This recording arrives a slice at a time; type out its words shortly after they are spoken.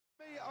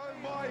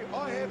my,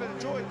 I have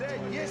enjoyed that,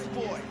 yes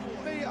boy.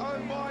 Me oh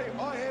my,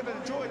 I have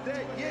enjoyed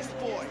that, yes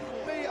boy.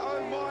 Me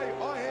oh my,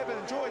 I have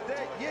enjoyed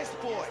that, yes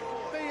boy.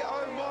 Me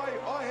oh my,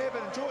 I have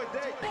enjoyed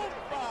that. Me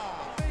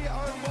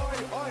oh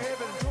my, I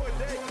have enjoyed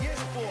that,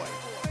 yes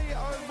boy. Me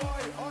oh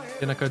my, I have...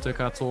 Tēnā koutou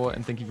katoa,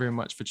 and thank you very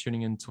much for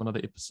tuning in to another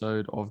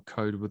episode of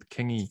Code with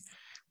Kingy,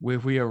 where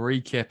we are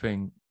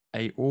recapping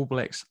a All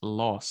Blacks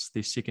loss,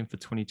 their second for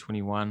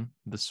 2021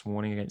 this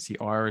morning against the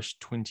Irish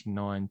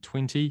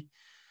 29-20.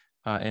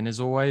 And as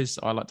always,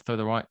 I like to throw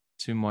the right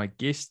to my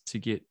guest to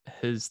get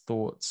his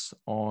thoughts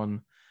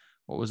on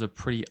what was a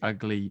pretty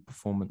ugly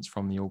performance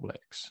from the All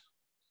Blacks.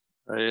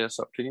 Yes,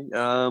 up Kenny.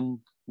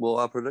 Well,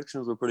 our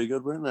predictions were pretty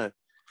good, weren't they?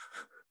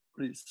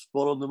 Pretty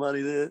spot on the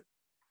money there.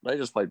 They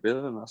just played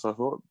better than us, I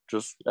thought.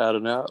 Just out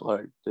and out,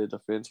 like their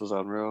defence was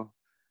unreal.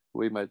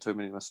 We made too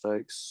many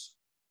mistakes.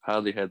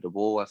 Hardly had the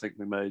ball. I think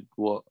we made,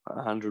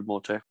 100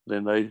 more tackles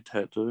than they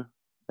had to.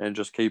 And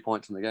just key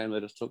points in the game, they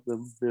just took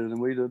them better than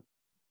we did.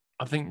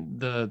 I think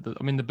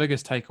the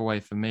biggest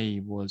takeaway for me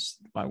was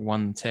like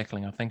one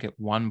tackling. I think at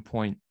one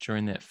point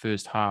during that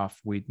first half,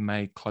 we'd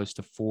made close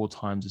to 4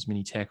 times as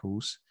many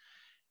tackles.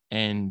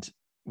 And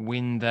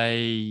when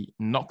they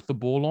knocked the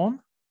ball on,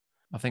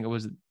 I think it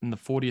was in the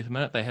 40th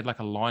minute, they had like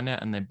a line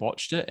out and they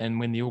botched it. And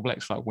when the All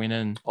Blacks like went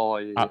in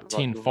up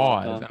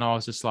 10-5, and I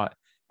was just like,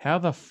 how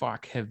the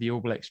fuck have the All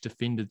Blacks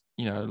defended,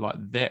 like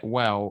that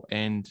well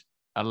and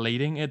are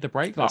leading at the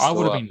break? Like I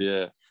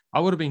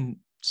would have been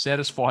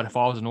satisfied if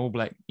I was an All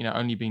Black,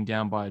 only being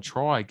down by a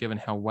try, given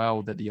how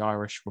well that the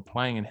Irish were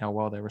playing and how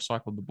well they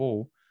recycled the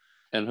ball.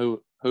 And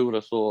who would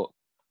have thought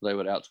they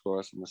would outscore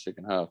us in the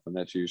second half? And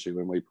that's usually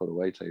when we put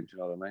away teams, you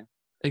know what I mean?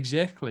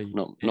 Exactly.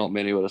 Not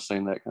many would have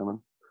seen that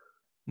coming.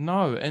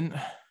 No, and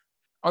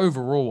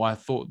overall, I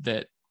thought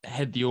that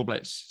had the All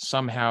Blacks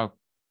somehow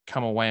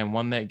come away and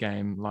won that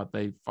game, like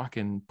they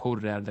fucking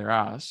pulled it out of their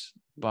ass.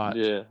 But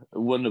yeah, it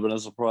wouldn't have been a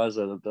surprise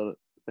they'd have done it.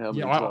 How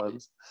many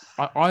times?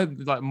 I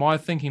like my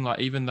thinking,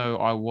 like even though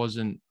I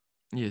wasn't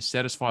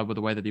satisfied with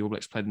the way that the All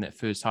Blacks played in that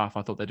first half,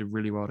 I thought they did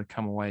really well to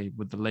come away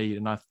with the lead.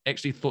 And I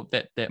actually thought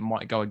that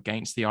might go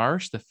against the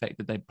Irish, the fact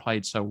that they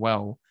played so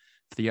well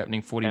for the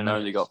opening 40 minutes. And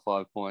only got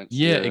 5 points.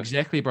 Yeah,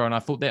 exactly, bro. And I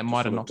thought that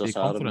might have knocked their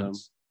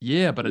confidence.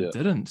 Yeah, but it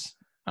didn't.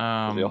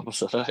 The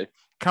opposite, eh?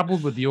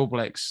 Coupled with the All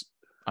Blacks,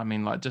 I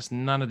mean, like just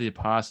none of their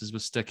passes were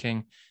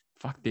sticking.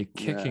 Fuck, their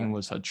kicking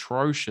was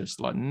atrocious.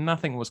 Like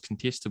nothing was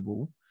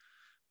contestable.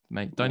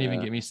 Mate, don't even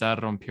get me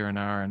started on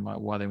Perenara and like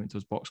why they went to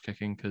his box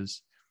kicking,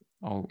 because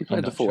he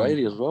played the full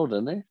 80 as well,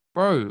 didn't he?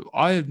 Bro,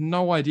 I have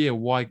no idea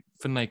why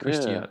Finlay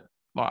Christie.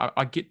 Like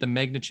I get the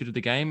magnitude of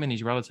the game and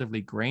he's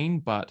relatively green,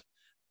 but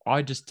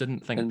I just didn't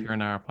think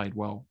Perenara played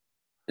well.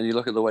 And you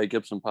look at the way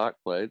Gibson Park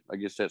played, I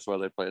guess that's why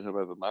they played him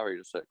over Murray,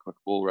 just that quick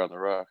ball around the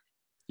ruck.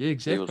 Yeah,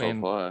 exactly. He was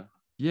on fire.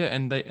 Yeah,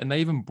 and they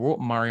even brought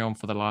Murray on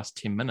for the last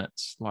 10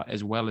 minutes, like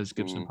as well as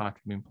Gibson Park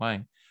had been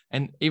playing.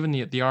 And even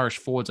the Irish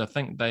forwards, I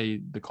think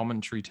the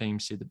commentary team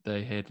said that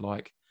they had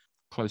like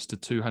close to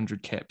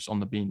 200 caps on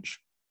the bench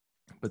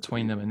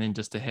between them, and then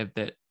just to have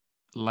that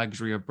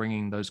luxury of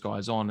bringing those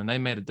guys on, and they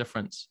made a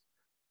difference.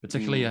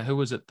 Particularly, who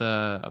was it?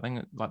 I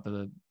think like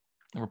the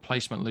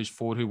replacement loose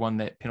forward who won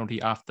that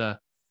penalty after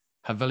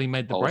Havili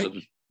made the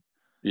break.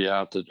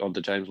 On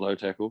the James Lowe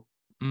tackle.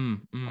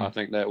 I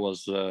think that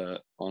was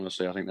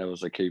honestly, I think that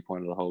was the key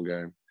point of the whole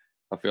game.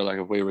 I feel like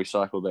if we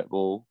recycled that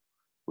ball,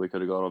 we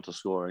could have got on to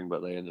scoring,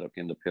 but they ended up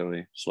getting the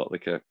penalty, slot the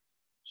kick,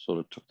 sort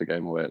of took the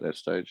game away at that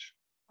stage.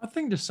 I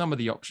think just some of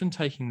the option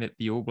taking that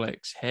the All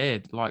Blacks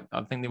had, like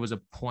I think there was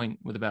a point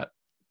with about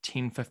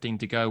 10-15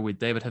 to go where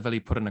David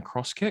Havili put in a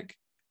cross kick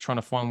trying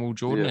to find Will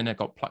Jordan, and it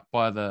got plucked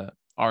by the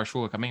Irish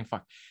All Black. I mean,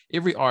 fuck,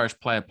 every Irish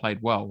player played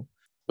well.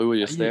 Who were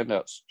your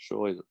standouts?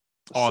 Surely.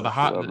 The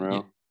heart.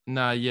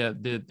 I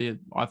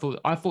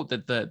thought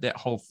that that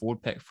whole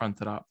forward pack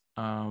fronted up.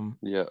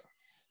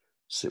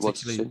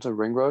 What's the centre?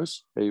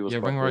 Ringrose?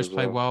 Ringrose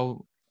played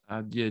well.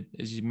 As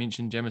you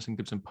mentioned, Jamison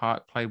Gibson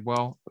Park played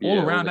well. All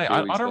around,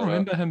 I don't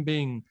remember him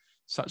being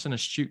such an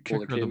astute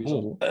kicker of the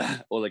ball.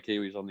 All the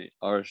Kiwis on the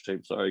Irish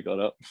team, got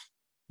up.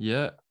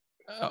 Yeah.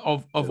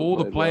 Of all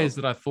the players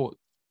that I thought,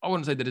 I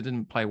wouldn't say that it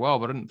didn't play well,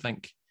 but I didn't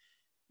think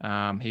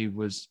he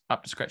was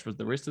up to scratch with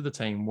the rest of the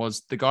team,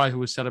 was the guy who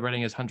was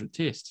celebrating his 100th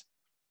test.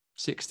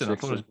 Sexton. I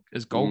thought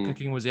his goal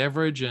kicking was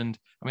average, and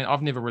I mean,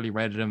 I've never really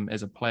rated him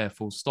as a player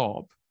full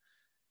stop.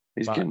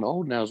 He's getting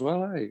old now as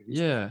well, eh?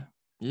 Yeah.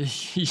 Be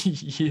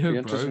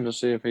interesting to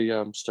see if he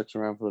sticks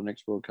around for the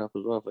next World Cup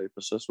as well, if they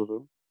persist with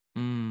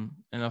him.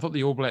 And I thought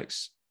the All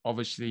Blacks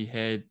obviously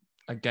had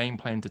a game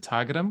plan to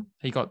target him.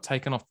 He got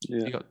taken off.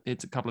 Yeah. He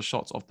hit a couple of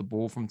shots off the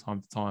ball from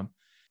time to time.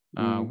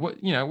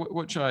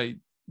 Which I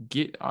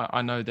get.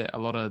 I know that a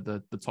lot of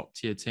the top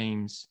tier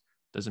teams,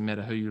 doesn't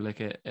matter who you look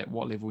at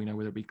what level,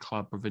 whether it be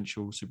club,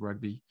 provincial, Super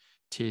Rugby,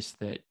 Test,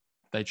 that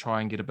they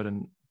try and get a bit of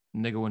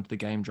niggle into the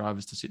game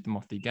drivers to set them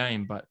off their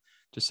game. But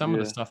just some of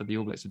the stuff that the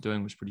All Blacks are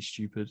doing was pretty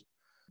stupid,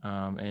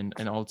 and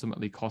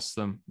ultimately cost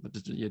them.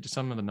 Just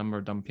some of the number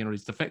of dumb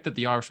penalties. The fact that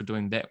the Irish were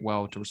doing that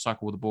well to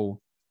recycle the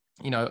ball,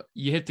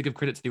 you have to give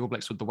credit to the All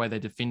Blacks with the way they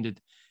defended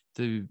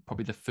through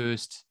probably the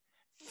first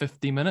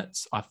 50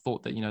 minutes, I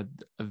thought that,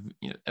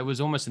 it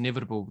was almost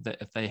inevitable that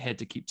if they had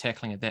to keep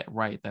tackling at that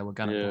rate, they were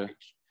going to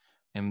breach.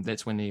 And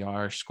that's when the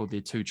Irish scored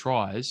their 2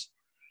 tries.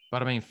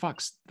 But I mean,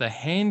 the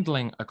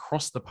handling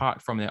across the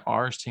park from their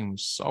Irish team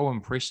was so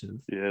impressive.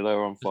 Yeah, they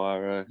were on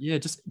fire. Yeah,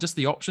 just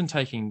the option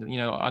taking.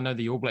 I know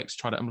the All Blacks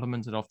try to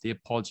implement it off their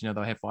pods. They'll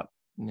have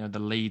the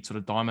lead sort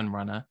of diamond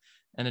runner,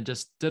 and it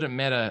just didn't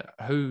matter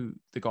who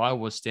the guy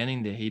was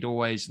standing there. He'd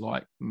always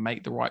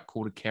make the right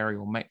call to carry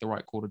or make the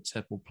right call to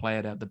tip or play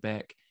it out the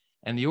back.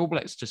 And the All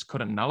Blacks just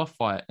couldn't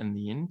nullify it in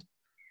the end.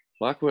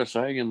 Like we were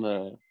saying in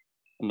the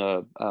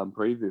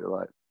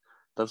preview,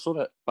 they've sort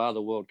of, bar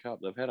the World Cup,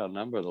 they've had a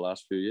number of the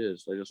last few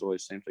years. They just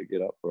always seem to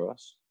get up for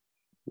us.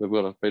 They've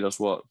got to beat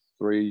us,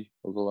 3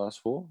 of the last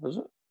 4, is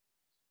it?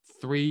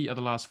 3 of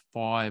the last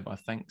 5, I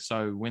think.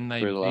 So when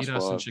they beat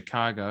us in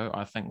Chicago,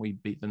 I think we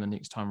beat them the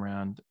next time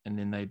round, and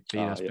then they beat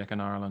us back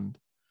in Ireland.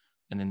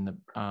 And then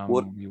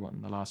we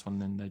won the last one,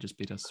 then they just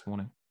beat us this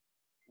morning.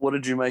 What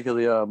did you make of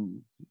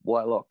the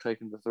Whitelock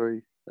taking the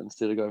 3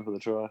 instead of going for the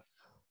try?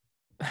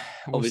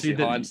 Obviously,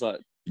 hindsight.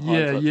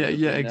 Yeah,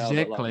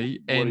 exactly.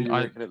 What do you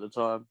reckon at the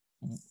time?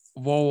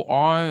 Well,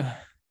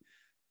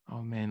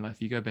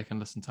 if you go back and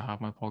listen to half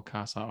my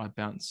podcast, I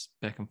bounce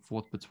back and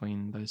forth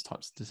between those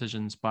types of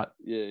decisions. But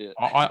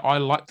I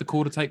like the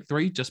call to take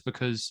 3 just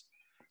because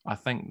I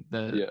think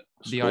the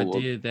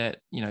idea that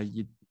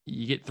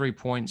you get 3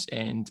 points,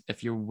 and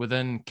if you're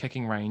within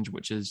kicking range,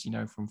 which is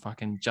from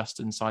fucking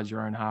just inside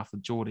your own half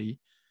with Geordie,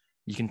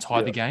 you can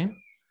tie the game.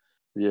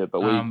 Yeah,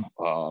 but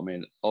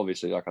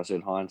obviously, like I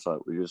said, hindsight,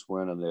 we just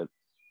weren't in there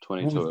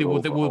 22.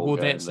 Well,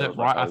 that's it,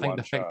 right? I think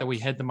the fact that we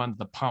had them under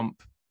the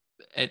pump,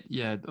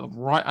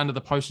 right under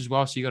the post as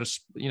well. So you got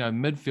a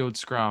midfield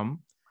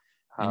scrum,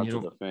 hard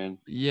to defend.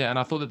 Yeah, and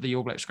I thought that the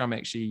All Black scrum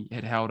actually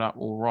had held up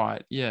all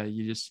right. Yeah,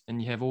 you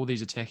have all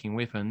these attacking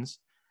weapons.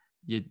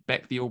 You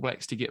back the All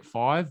Blacks to get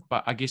 5,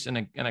 but I guess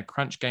in a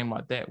crunch game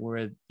like that,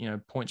 where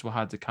points were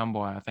hard to come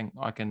by, I think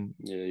I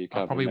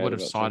probably would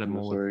have sided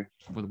more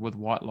with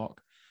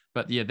Whitelock.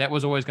 But yeah, that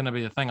was always going to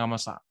be the thing. I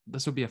must like,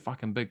 this will be a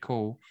fucking big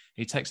call.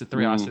 He takes a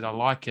 3. I said, I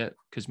like it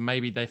because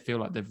maybe they feel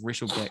like they've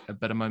wrestled back a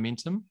bit of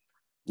momentum.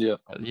 Yeah.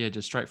 But yeah,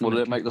 just straight from What did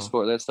that make the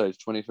score at that stage?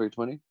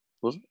 23-20,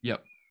 was it?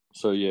 Yep.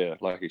 So yeah,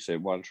 like you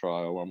said, 1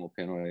 try or 1 more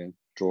penalty and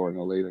drawing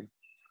or leading.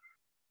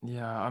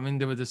 Yeah, I mean,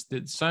 there's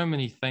so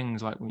many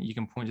things like when you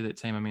can point to that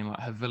team. I mean,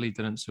 like Havili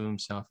didn't do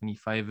himself any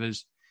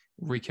favors.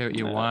 Rieko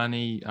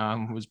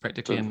Ioane was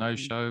practically a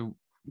no-show.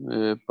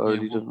 Yeah,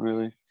 Bodie didn't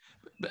really.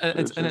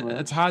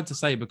 It's hard to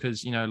say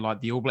because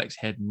the All Blacks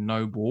had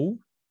no ball,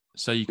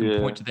 so you can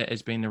point to that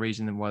as being the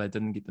reason why they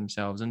didn't get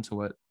themselves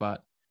into it.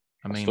 But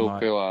I still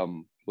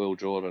feel Will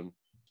Jordan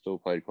still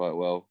played quite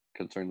well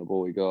considering the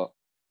ball he got.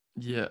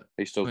 Yeah,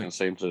 he still can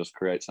seem to just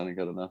create something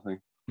out of nothing.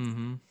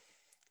 Mm-hmm.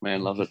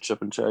 Man loves a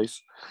chip and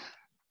chase.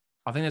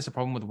 I think that's the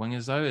problem with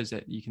wingers though, is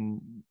that you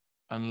can,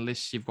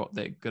 unless you've got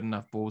that good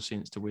enough ball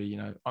sense to where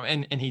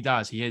and he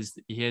does. He has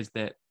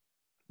that.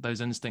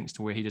 Those instincts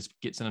to where he just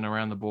gets in and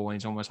around the ball and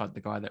he's almost like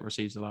the guy that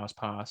receives the last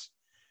pass.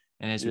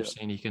 And as we've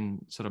seen, he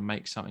can sort of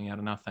make something out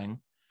of nothing.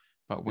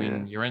 But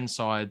when your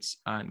insides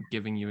aren't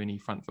giving you any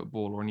front foot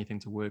ball or anything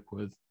to work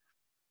with,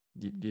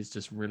 there's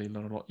just really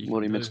not a lot you can do.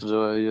 What he meant to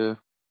do, yeah.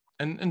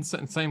 And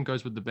same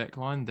goes with the back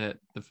line, that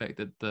the fact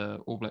that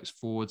the All Blacks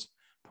forwards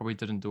probably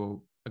didn't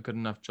do a good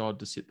enough job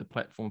to set the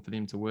platform for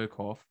them to work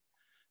off.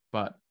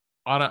 But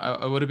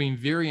it would have been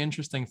very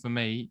interesting for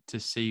me to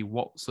see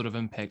what sort of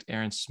impact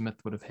Aaron Smith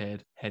would have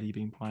had he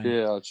been playing.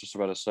 Yeah, I was just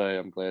about to say,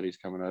 I'm glad he's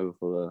coming over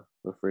for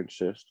the French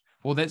test.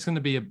 Well, that's going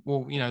to be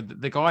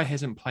the guy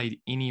hasn't played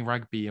any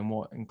rugby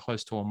in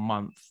close to a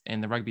month,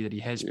 and the rugby that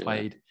he has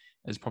played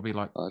is probably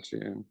like.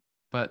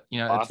 But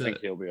I think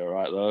he'll be all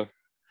right though.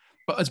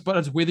 But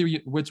it's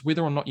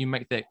whether or not you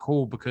make that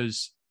call,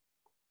 because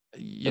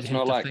it's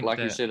not like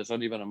you said, it's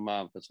only been a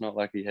month. It's not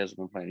like he hasn't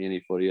been playing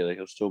any footy either.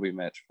 He'll still be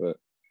match fit.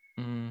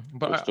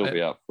 But he'll still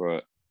be up for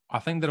it. I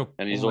think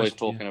and he's always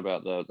talking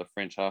about the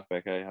French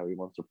halfback, how he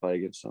wants to play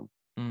against them.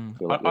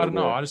 I don't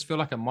know. I just feel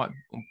like it might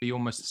be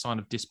almost a sign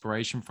of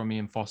desperation from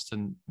Ian Foster,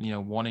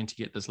 wanting to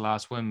get this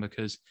last win,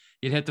 because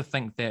you'd have to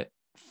think that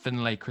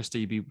Finlay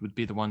Christie would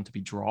be the one to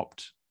be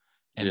dropped,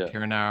 and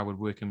Perenara would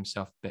work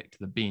himself back to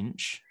the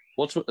bench.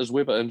 Is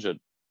Weber injured?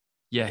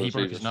 Yeah, he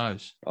broke his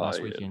nose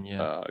last weekend.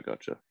 Yeah, I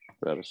gotcha.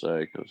 About to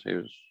say, because he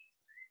would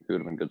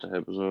have been good to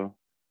have as well.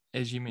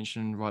 As you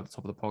mentioned right at the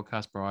top of the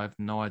podcast, bro, I have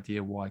no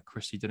idea why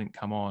Christie didn't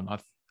come on.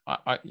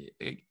 I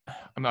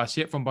mean, I see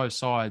it from both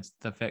sides.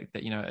 The fact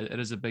that it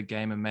is a big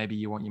game, and maybe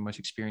you want your most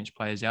experienced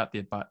players out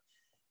there, but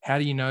how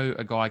do you know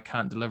a guy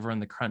can't deliver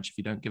in the crunch if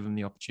you don't give him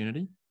the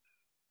opportunity?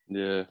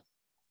 Yeah.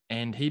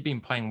 And he'd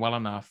been playing well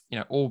enough,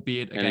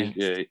 albeit against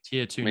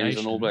tier 2 nations.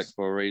 He's an All Black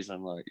for a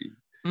reason. Like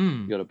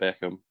you got to back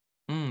him.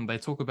 They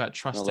talk about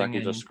trusting. Not like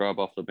he's a scrub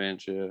off the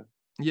bench.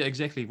 Yeah,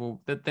 exactly.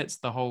 Well, that's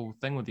the whole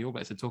thing with the All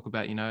Blacks. They talk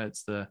about,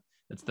 it's the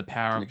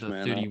power of the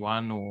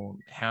 31 or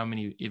how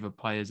many ever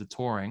players are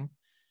touring.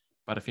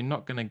 But if you're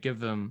not going to give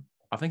them,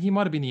 I think he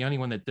might have been the only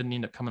one that didn't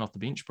end up coming off the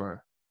bench, bro.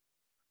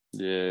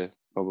 Yeah,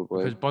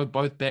 probably. Because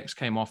both backs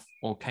came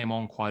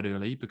on quite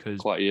early because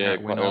Quite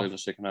Barrett went early off in the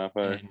second half.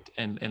 Eh?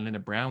 and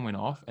Leonard Brown went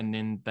off, and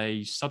then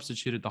they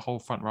substituted the whole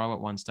front row at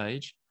one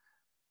stage.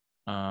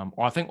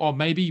 Or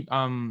maybe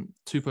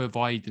Tupou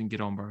Vaa'i didn't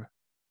get on, bro.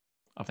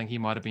 I think he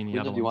might have been the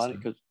other one.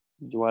 Because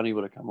Ioane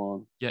would have come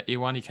on. Yeah,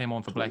 Ioane came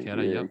on for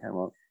Blackadder. Yeah, yep. he came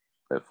on.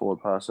 That forward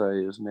pass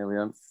is nearly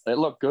on. It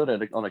looked good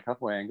on a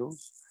couple of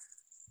angles.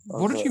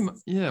 What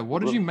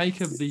did you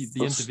make of the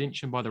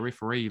intervention by the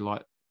referee?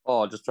 Like,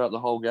 just throughout the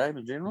whole game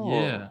in general.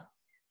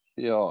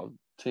 Yeah,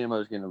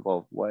 TMO's getting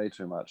involved way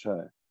too much.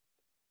 Hey,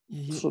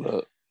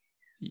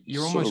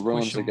 you're almost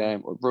ruins the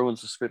game, or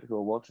ruins the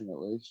spectacle of watching at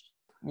least.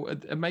 Well,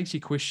 it makes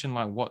you question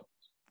like what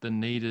the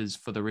need is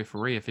for the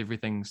referee if you're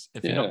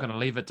not going to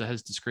leave it to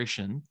his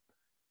discretion.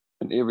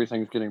 And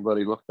everything's getting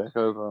bloody looked back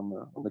over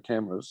on the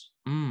cameras.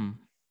 Mm.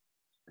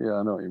 Yeah,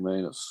 I know what you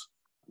mean. It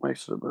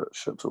makes it a bit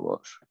shit to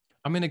watch.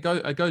 I mean, it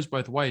goes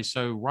both ways.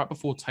 So right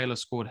before Taylor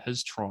scored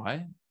his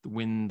try,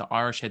 when the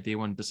Irish had their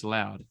one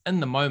disallowed, in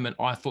the moment,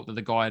 I thought that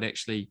the guy had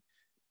actually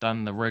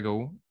done the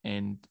wriggle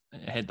and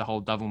had the whole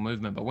double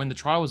movement. But when the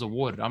try was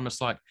awarded, I'm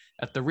just like,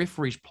 if the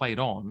referee's played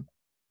on,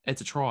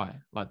 it's a try.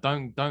 Like,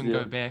 don't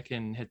go back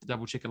and have to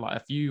double check it. Like,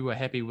 if you were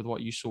happy with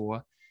what you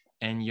saw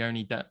and you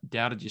only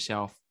doubted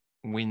yourself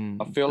when...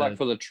 I feel like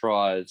for the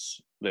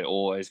tries, they're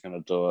always going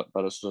to do it,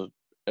 but it's the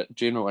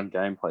general and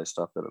gameplay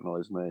stuff that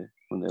annoys me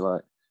when they're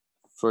like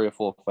 3 or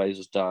 4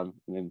 phases done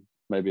and then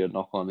maybe a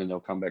knock on, then they'll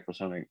come back for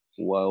something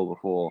well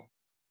before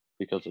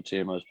because the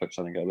TMO's picked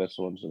something up. That's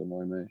the ones that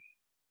annoy me.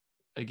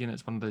 Again,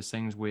 it's one of those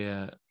things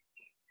where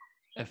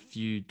if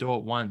you do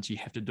it once, you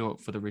have to do it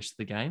for the rest of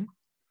the game.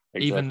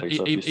 Exactly.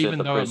 Even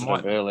though it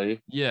might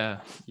early, you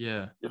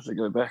have to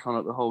go back on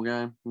it the whole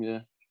game. Yeah.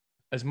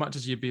 As much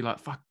as you'd be like,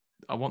 fuck,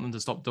 I want them to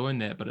stop doing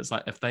that, but it's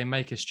like if they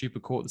make a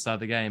stupid call at the start of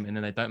the game and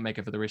then they don't make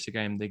it for the rest of the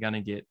game, they're gonna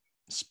get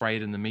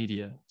sprayed in the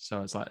media.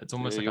 So it's like it's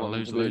almost like a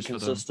lose-lose for them.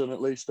 Consistent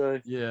at least,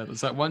 eh? Yeah,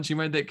 it's like once you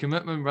made that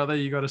commitment, brother,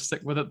 you got to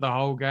stick with it the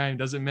whole game.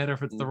 Doesn't matter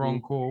if it's the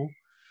wrong call,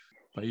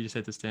 but you just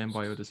had to stand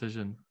by your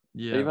decision.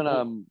 Yeah.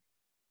 Even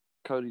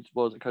Cody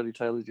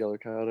Taylor's yellow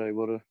card, eh?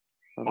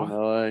 I don't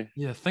know, eh?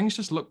 Yeah, things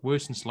just look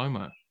worse in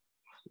slow-mo.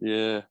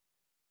 Yeah.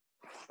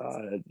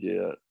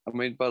 Yeah. I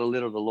mean, by the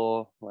letter of the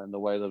law and the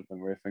way they've been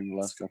reffing the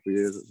last couple of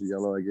years, it's a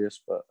yellow, I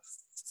guess, but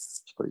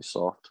it's pretty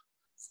soft.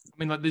 I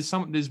mean, like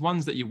there's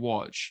ones that you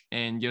watch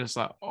and you're just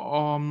like,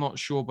 oh, I'm not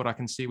sure, but I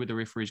can see where the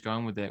referee's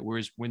going with that.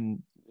 Whereas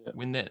when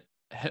that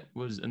hit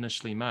was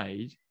initially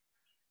made,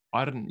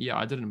 I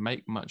didn't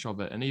make much of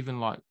it. And even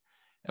like,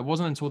 it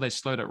wasn't until they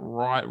slowed it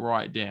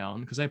right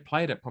down, because they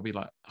played it probably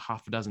like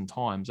half a dozen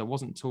times. It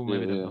wasn't until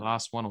maybe the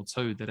last one or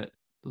two that it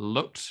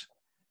looked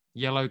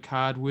yellow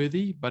card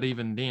worthy. But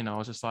even then, I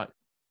was just like,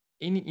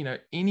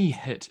 any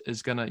hit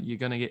is you're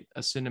gonna get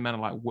a certain amount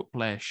of like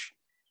whiplash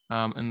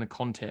in the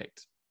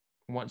contact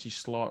once you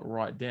slow it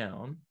right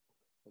down.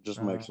 It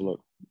just makes it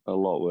look a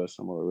lot worse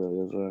than what it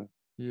really is. Eh?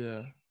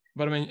 Yeah,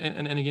 but I mean,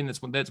 and again,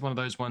 that's one of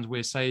those ones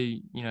where,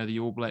 say, the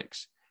All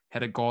Blacks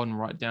had it gone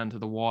right down to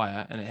the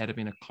wire and it had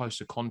been a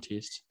closer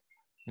contest,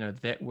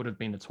 that would have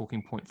been a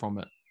talking point from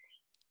it.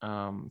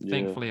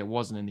 Thankfully, it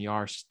wasn't, and the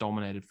Irish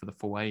dominated for the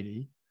full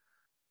 80.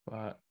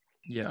 But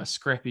yeah, a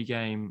scrappy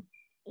game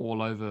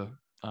all over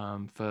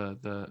for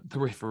the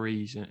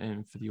referees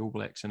and for the All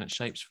Blacks, and it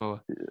shapes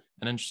for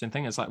an interesting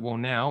thing. It's like, well,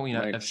 now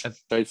if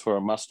shapes for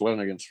a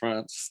must-win against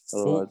France.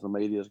 Otherwise, the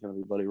media is going to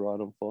be bloody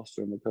right on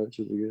Foster and the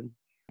coaches again.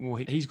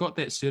 Well, he's got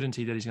that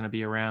certainty that he's going to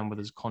be around with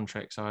his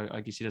contract, so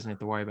I guess he doesn't have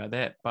to worry about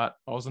that. But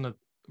I was going to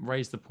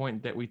raise the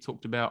point that we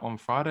talked about on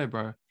Friday,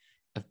 bro.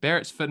 If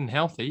Barrett's fit and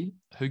healthy,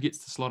 who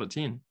gets the slot at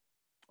 10?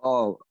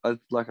 Oh,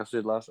 like I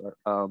said last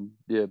in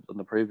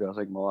the preview, I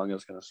think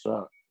Mo'unga's going to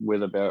start,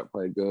 whether Barrett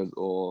played good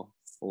or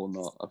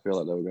not. I feel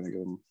like they were going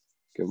to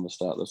give him a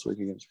start this week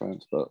against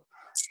France, but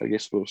I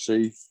guess we'll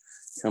see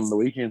come the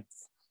weekend.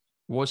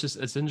 Well,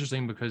 it's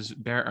interesting because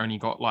Barrett only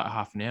got like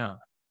half an hour,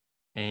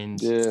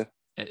 and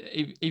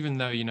even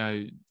though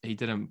he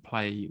didn't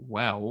play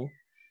well,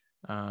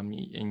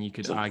 and you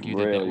could argue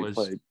that was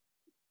played.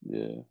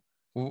 Yeah.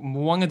 Well,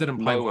 Mo'unga didn't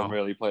play well. No one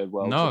really played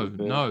well.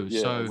 No.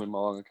 Yeah, so when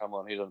Mo'unga come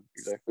on, he didn't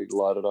exactly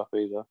light it up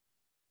either.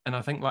 And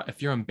I think, like,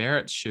 if you're in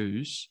Barrett's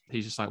shoes,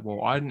 he's just like,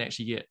 well, I didn't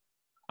actually get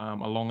a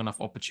long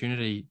enough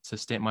opportunity to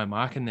stamp my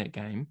mark in that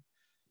game.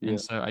 Yeah.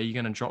 And so are you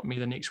going to drop me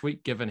the next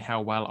week, given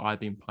how well I've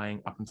been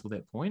playing up until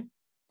that point?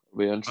 It'll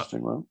be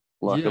interesting, man.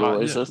 Like it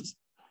always is.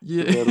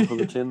 Yeah. The battle for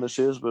the 10 this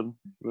year has been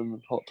a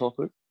hot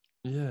topic.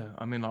 Yeah.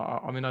 I mean,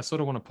 I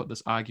sort of want to put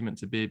this argument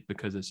to bed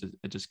because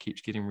it just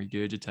keeps getting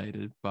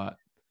regurgitated. But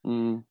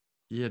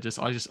yeah,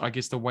 I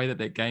guess the way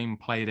that game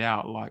played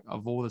out, like,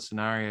 of all the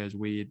scenarios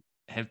where you'd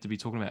have to be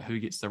talking about who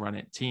gets the run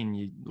at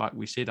 10, like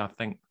we said, I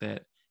think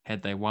that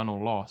had they won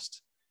or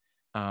lost,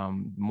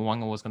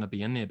 Mo'unga was going to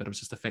be in there, but it was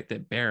just the fact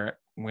that Barrett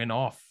went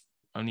off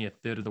only a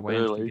third of the way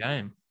into the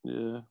game.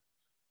 Yeah.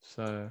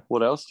 So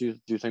what else? Do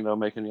you think they'll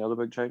make any other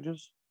big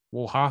changes?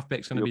 Well,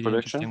 halfback's going to be the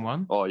interesting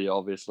one. Oh, yeah,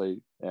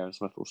 obviously Aaron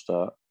Smith will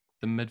start.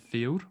 The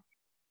midfield?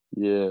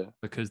 Yeah.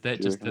 Because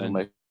that just didn't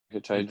make a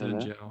change in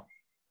that? Gel.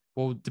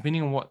 Well,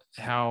 depending on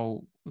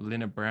how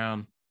Leonard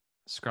Brown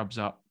scrubs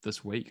up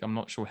this week, I'm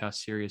not sure how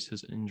serious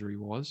his injury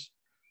was.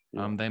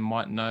 Yeah. They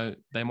might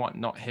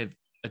not have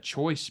a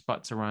choice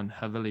but to run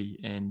Havili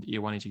and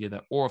Ioane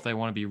together, or if they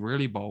want to be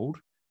really bold,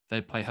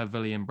 they play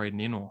Havili and Braden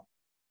Eno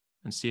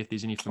and see if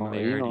there's any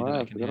familiarity Eno, that I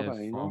they can forgot have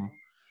about Eno.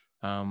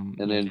 from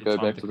And then their go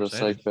time back at to the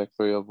Crusaders. safe back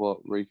three of what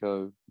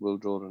Rico, Will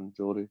Jordan,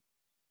 Geordie.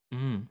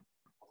 Mm.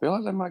 I feel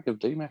like they might give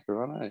D-Mac a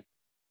run, eh?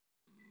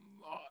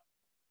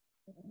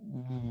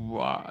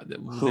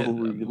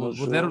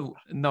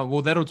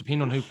 That'll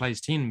depend on who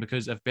plays 10,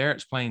 because if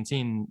Barrett's playing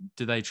 10,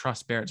 do they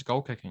trust Barrett's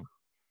goal kicking?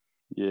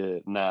 Yeah,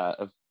 nah.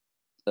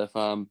 If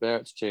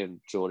Barrett's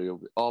 10, Geordie will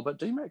be. Oh, but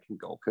D-Mac can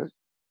goal kick.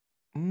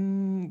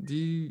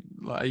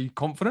 Are you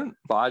confident?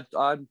 But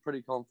I'm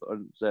pretty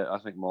confident that I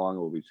think Moanga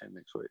will be 10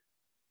 next week.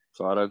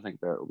 So I don't think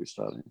Barrett will be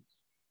starting.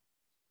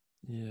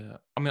 Yeah.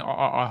 I mean,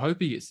 I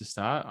hope he gets to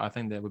start. I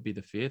think that would be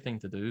the fair thing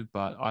to do,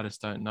 but I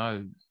just don't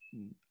know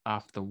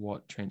after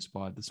what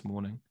transpired this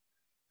morning.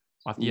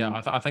 I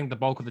think the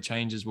bulk of the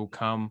changes will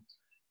come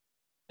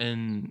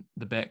in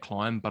the back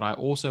line, but I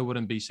also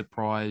wouldn't be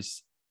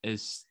surprised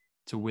as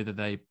to whether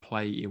they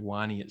play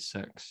Ioane at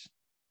 6,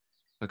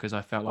 because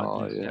I felt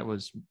like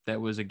that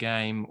was a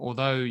game.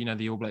 Although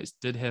the All Blacks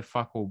did have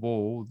fuck all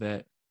ball,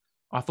 that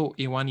I thought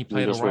Ioane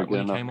played all right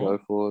when he came on.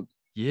 Forward.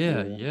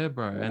 Yeah,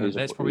 bro, and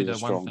that's probably the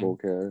one thing. Ball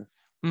carrier.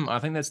 I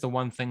think that's the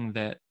one thing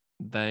that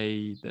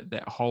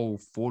that whole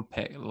forward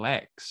pack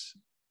lacks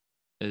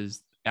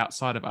is,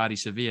 outside of Ardie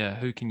Savea,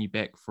 who can you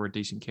back for a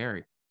decent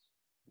carry?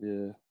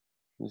 Yeah,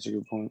 that's a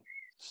good point.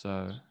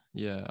 So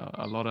yeah,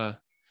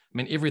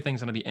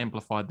 everything's going to be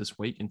amplified this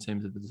week in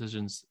terms of the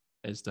decisions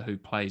as to who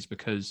plays,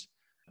 because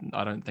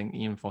I don't think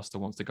Ian Foster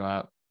wants to go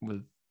out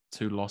with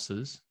 2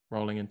 losses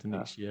rolling into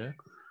next year.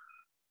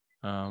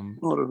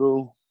 Not at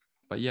all.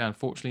 But yeah,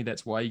 unfortunately,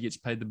 that's why he gets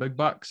paid the big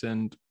bucks.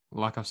 And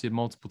like I've said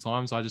multiple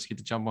times, I just get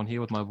to jump on here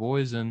with my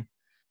boys and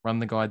run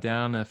the guy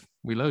down if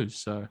we lose.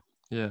 So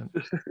yeah,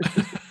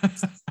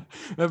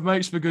 it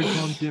makes for good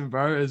content,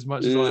 bro. As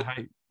much as I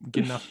hate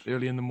getting up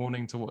early in the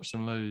morning to watch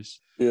them lose.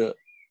 Yeah.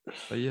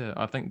 But yeah,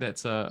 I think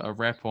that's a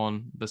wrap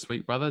on this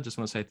week, brother. Just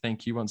want to say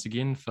thank you once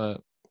again for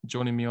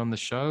joining me on the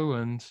show,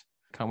 and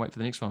can't wait for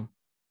the next one.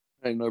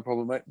 Hey, no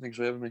problem, mate. Thanks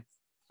for having me.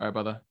 All right,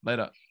 brother.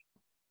 Later.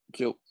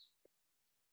 Chill.